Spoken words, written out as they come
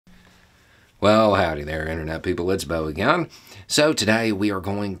Well, howdy there, Internet people. It's Bo again. So today we are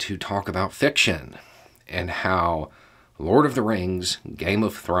going to talk about fiction and how Lord of the Rings, Game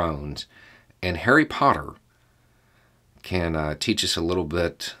of Thrones, and Harry Potter can teach us a little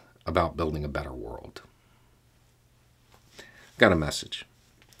bit about building a better world. Got a message.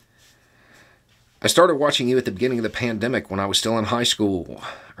 I started watching you at the beginning of the pandemic when I was still in high school.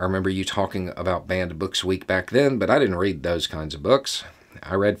 I remember you talking about Banned Books Week back then, but I didn't read those kinds of books.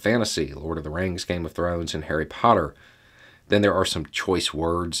 I read fantasy, Lord of the Rings, Game of Thrones, and Harry Potter. Then there are some choice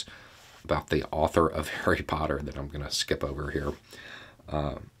words about the author of Harry Potter that I'm going to skip over here.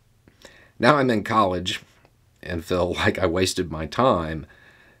 Now I'm in college and feel like I wasted my time,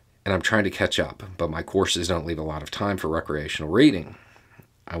 and I'm trying to catch up, but my courses don't leave a lot of time for recreational reading.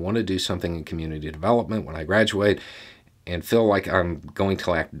 I want to do something in community development when I graduate and feel like I'm going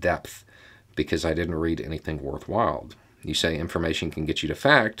to lack depth because I didn't read anything worthwhile. You say information can get you to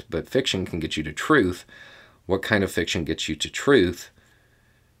fact, but fiction can get you to truth. What kind of fiction gets you to truth,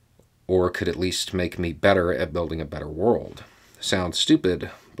 or could at least make me better at building a better world? Sounds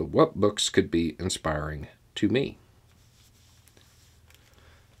stupid, but what books could be inspiring to me?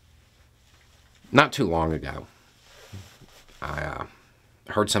 Not too long ago, I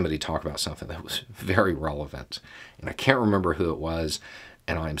heard somebody talk about something that was very relevant, and I can't remember who it was,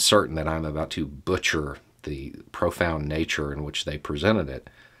 and I'm certain that I'm about to butcher the profound nature in which they presented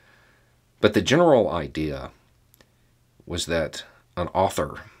it. But the general idea was that an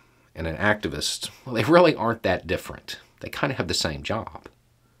author and an activist, well, they really aren't that different. They kind of have the same job.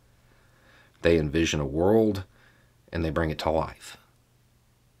 They envision a world and they bring it to life.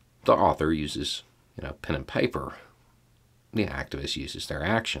 The author uses, pen and paper. The activist uses their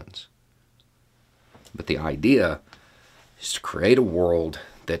actions. But the idea is to create a world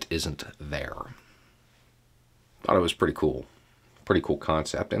that isn't there. Thought it was pretty cool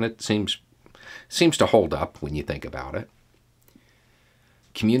concept, and it seems to hold up when you think about it.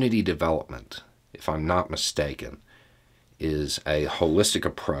 Community development, if I'm not mistaken, is a holistic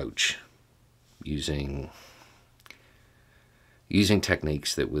approach using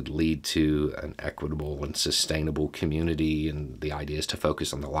techniques that would lead to an equitable and sustainable community, and the idea is to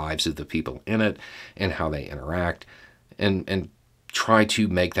focus on the lives of the people in it and how they interact and try to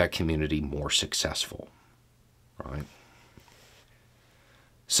make that community more successful. Right?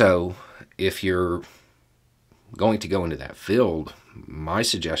 So if you're going to go into that field, my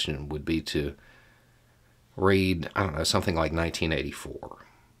suggestion would be to read, something like 1984.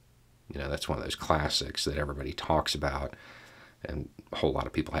 That's one of those classics that everybody talks about, and a whole lot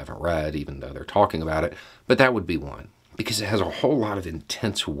of people haven't read, even though they're talking about it. But that would be one, because it has a whole lot of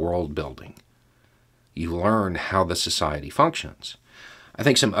intense world building. You learn how the society functions. I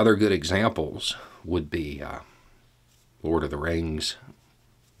think some other good examples would be Lord of the Rings,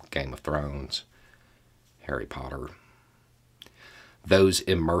 Game of Thrones, Harry Potter. Those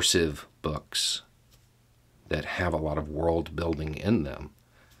immersive books that have a lot of world building in them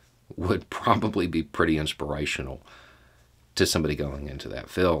would probably be pretty inspirational to somebody going into that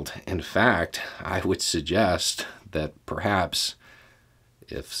field. In fact, I would suggest that perhaps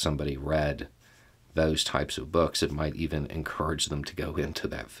if somebody read those types of books, it might even encourage them to go into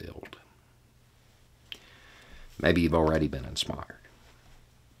that field. Maybe you've already been inspired.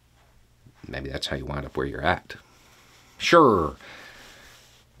 Maybe that's how you wind up where you're at. Sure,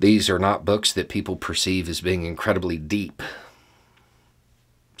 these are not books that people perceive as being incredibly deep.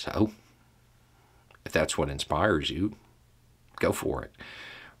 So, if that's what inspires you, go for it.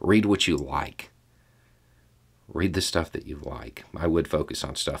 Read what you like. Read the stuff that you like. I would focus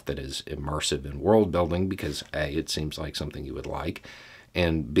on stuff that is immersive in world building because A, it seems like something you would like,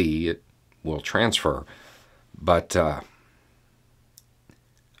 and B, it will transfer. But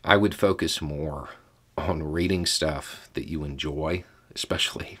I would focus more on reading stuff that you enjoy,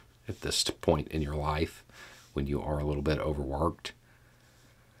 especially at this point in your life when you are a little bit overworked.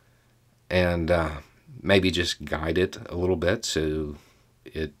 And maybe just guide it a little bit so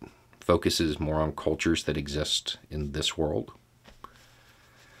it focuses more on cultures that exist in this world.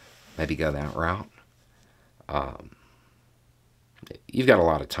 Maybe go that route. You've got a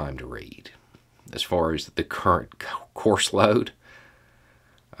lot of time to read. As far as the current course load,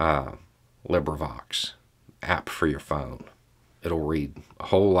 LibriVox, app for your phone. It'll read a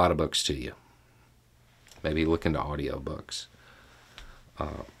whole lot of books to you. Maybe look into audiobooks.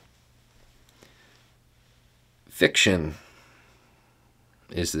 Fiction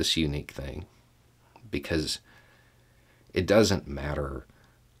is this unique thing because it doesn't matter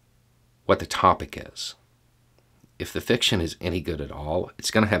what the topic is. If the fiction is any good at all,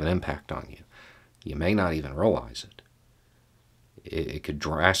 it's going to have an impact on you. You may not even realize it. It could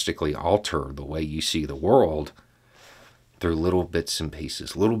drastically alter the way you see the world through little bits and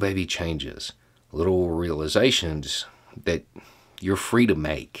pieces, little baby changes, little realizations that you're free to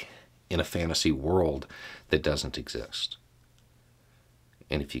make in a fantasy world that doesn't exist.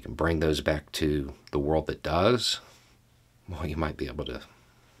 And if you can bring those back to the world that does, well, you might be able to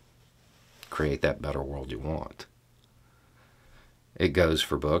create that better world you want. It goes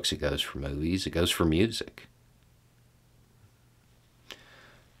for books, it goes for movies, it goes for music.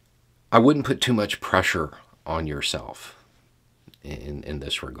 I wouldn't put too much pressure on yourself in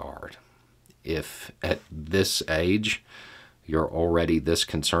this regard. If at this age you're already this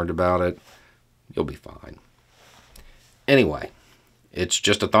concerned about it, you'll be fine. Anyway, it's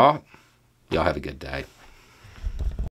just a thought. Y'all have a good day.